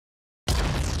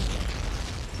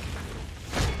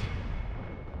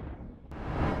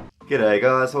G'day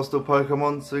guys, Hostile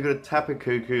Pokemon. So we've got a Tapu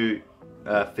KoKo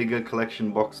figure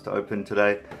collection box to open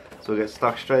today. So we'll get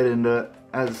stuck straight into it.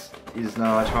 As is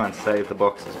now, I try and save the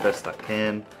box as best I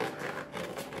can.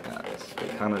 So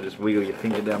you kind of just wiggle your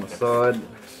finger down the side.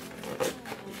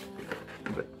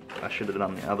 But I should have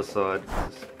done the other side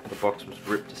because the box was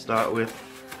ripped to start with.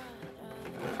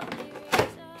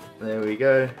 There we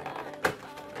go.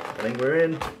 I think we're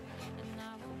in.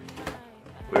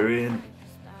 We're in.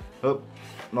 Oh.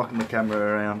 Knocking the camera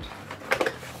around.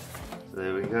 So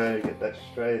there we go, get that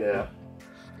straight out.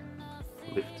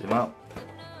 Lift him up.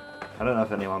 I don't know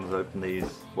if anyone's opened these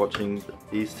watching, but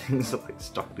these things are like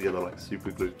stuck together like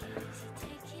super glue.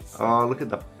 Oh, look at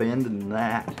the bend in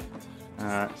that.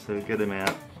 Alright, so we get him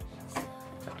out.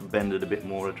 Have to bend it a bit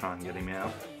more to try and get him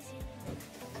out.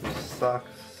 Which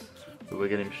sucks. But we'll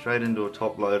get him straight into a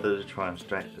top loader to try and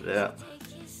straighten it out.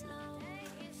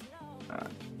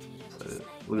 Alright.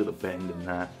 Look at the bend in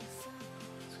that.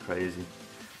 It's crazy.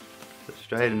 So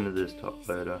straight into this top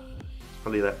loader. It's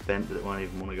probably that bent that it won't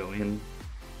even want to go in.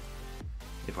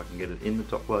 If I can get it in the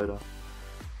top loader.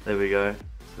 There we go.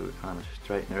 So we kind of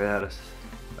straighten her out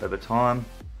over time.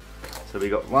 So we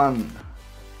got one.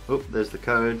 Oop, there's the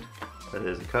code. So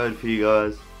there's a code for you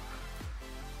guys.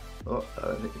 Oh, I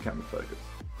don't think the camera focused.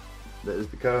 There's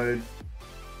the code.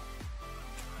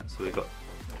 So we got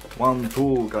one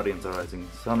Pool Guardians Rising,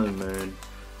 Sun and Moon,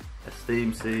 a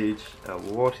Steam Siege.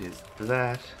 What is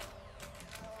that?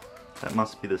 That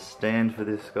must be the stand for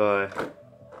this guy.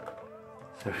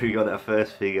 So we got our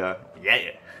first figure.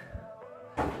 Yeah!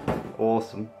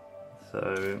 Awesome.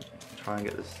 So try and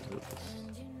get this.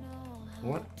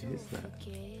 What is that?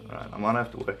 Alright, I might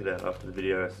have to work it out after the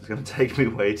video. It's going to take me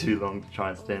way too long to try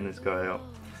and stand this guy up.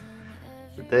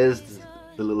 But there's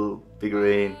the little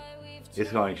figurine.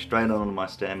 It's going straight onto my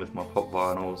stand with my pop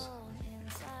vinyls.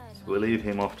 So we'll leave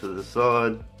him off to the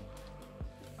side,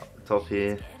 up the top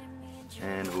here,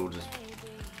 and we'll just,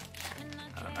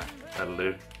 I don't know, that'll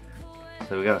do.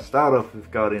 So we're going to start off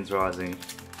with Guardians Rising.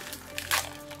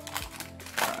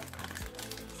 Alright.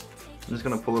 I'm just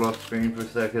going to pull it off screen for a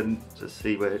second to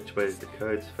see which way the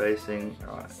code's facing.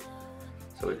 Alright.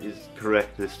 So it is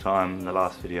correct this time. In the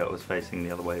last video it was facing the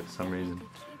other way for some reason.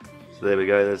 So there we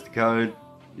go, there's the code.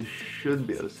 You should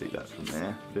be able to see that from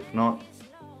there, but if not,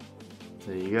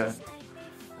 there you go.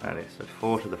 Alrighty, so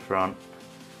 4 to the front.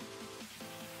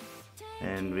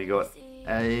 And we got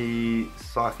a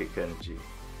Psychic Energy,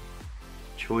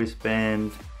 Choice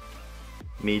Band,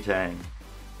 Metang,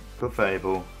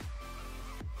 Clefable,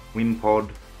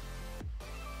 Wimpod,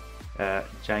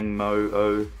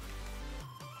 Jangmo-O,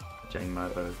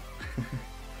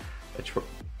 a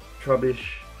Trubbish,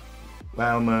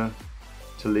 Walmer,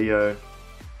 Taleo.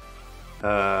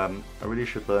 I really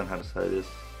should learn how to say this.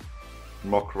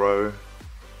 Mokro,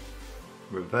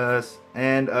 Reverse,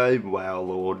 and a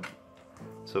Wowlord.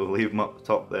 So we'll leave them up the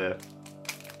top there.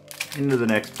 Into the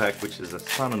next pack, which is a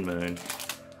Sun and Moon.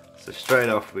 So straight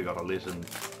off we got a Litten.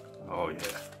 Oh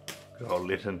yeah, got a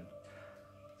Litten.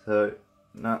 So,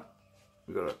 no,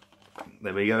 we got it.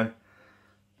 There we go.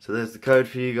 So there's the code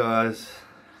for you guys.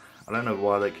 I don't know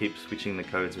why they keep switching the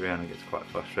codes around, it gets quite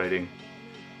frustrating.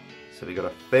 So we got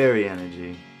a Fairy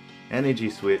Energy, Energy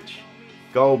Switch,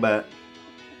 Golbat,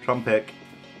 Trumpek,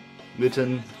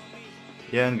 Litten,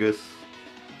 Yangus,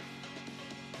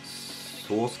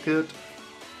 Sourcecut,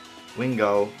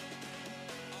 Wingull,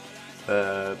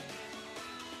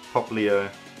 Poplio,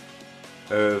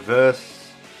 a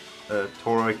Reverse,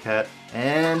 Taurocat,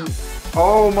 and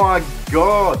oh my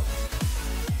god!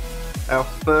 Our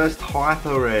first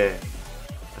Hyper Rare!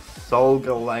 A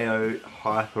Solgaleo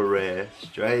Hyper Rare,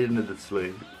 straight into the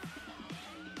sleeve.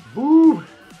 Woo!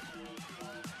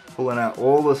 Pulling out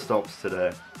all the stops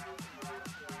today.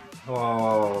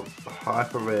 Oh,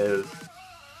 Hyper Rares.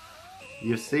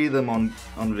 You see them on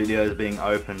videos being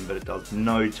opened, but it does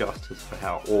no justice for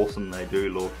how awesome they do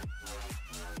look.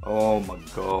 Oh my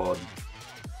god.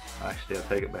 Actually, I'll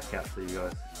take it back out to you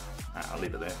guys. Nah, I'll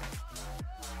leave it there.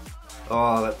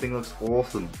 Oh, that thing looks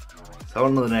awesome. So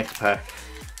on to the next pack.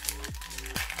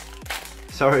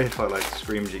 Sorry if I like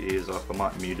screamed your ears off, I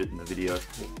might mute it in the video.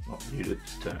 Well, not mute it,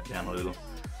 just turn it down a little.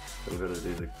 So we've got to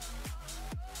do the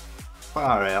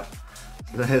far out.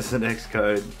 So there's the next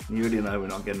code. You already know we're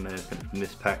not getting anything from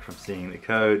this pack from seeing the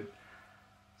code.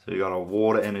 So we got a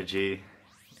Water Energy,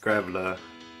 Graveler,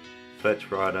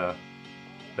 Fletch Rider,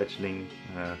 Fletchling,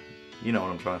 you know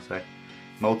what I'm trying to say.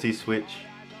 Multi-Switch,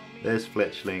 there's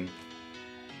Fletchling,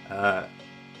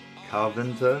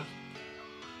 Carventer,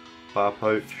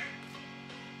 Farpoach,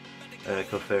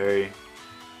 Clefairy,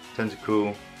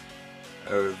 Tentacool,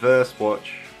 a Reverse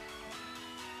Watch,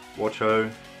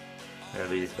 Watcho,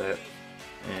 however you say it.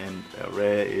 And our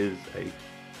rare is a,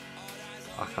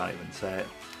 I can't even say it.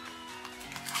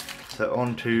 So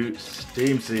on to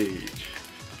Steam Siege.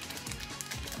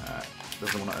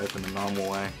 Doesn't want to open the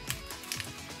normal way.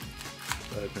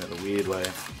 So open it the weird way.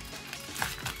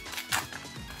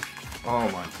 Oh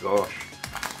my gosh.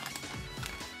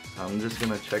 So I'm just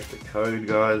going to check the code,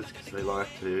 guys, because they like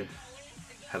to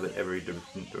have it every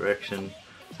different direction.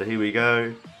 So here we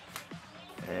go.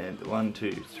 And 1,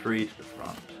 2, 3 to the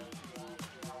front.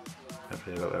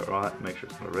 Hopefully I got that right. Make sure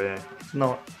it's not rare. It's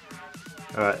not.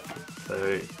 Alright,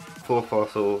 so 4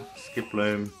 fossil, skip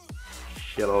bloom,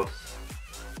 shellos,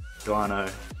 dino,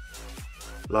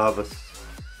 lava,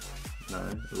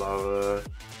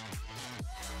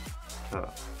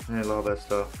 lava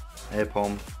stuff, air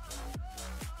pom,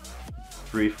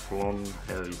 Brieflon,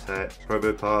 how do you say it,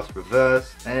 Probopass,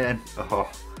 reverse, and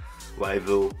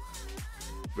Wavell,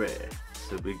 rare.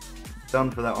 So we're done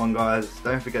for that one, guys.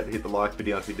 Don't forget to hit the like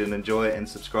video if you didn't enjoy it, and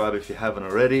subscribe if you haven't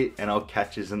already, and I'll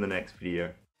catch you in the next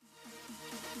video.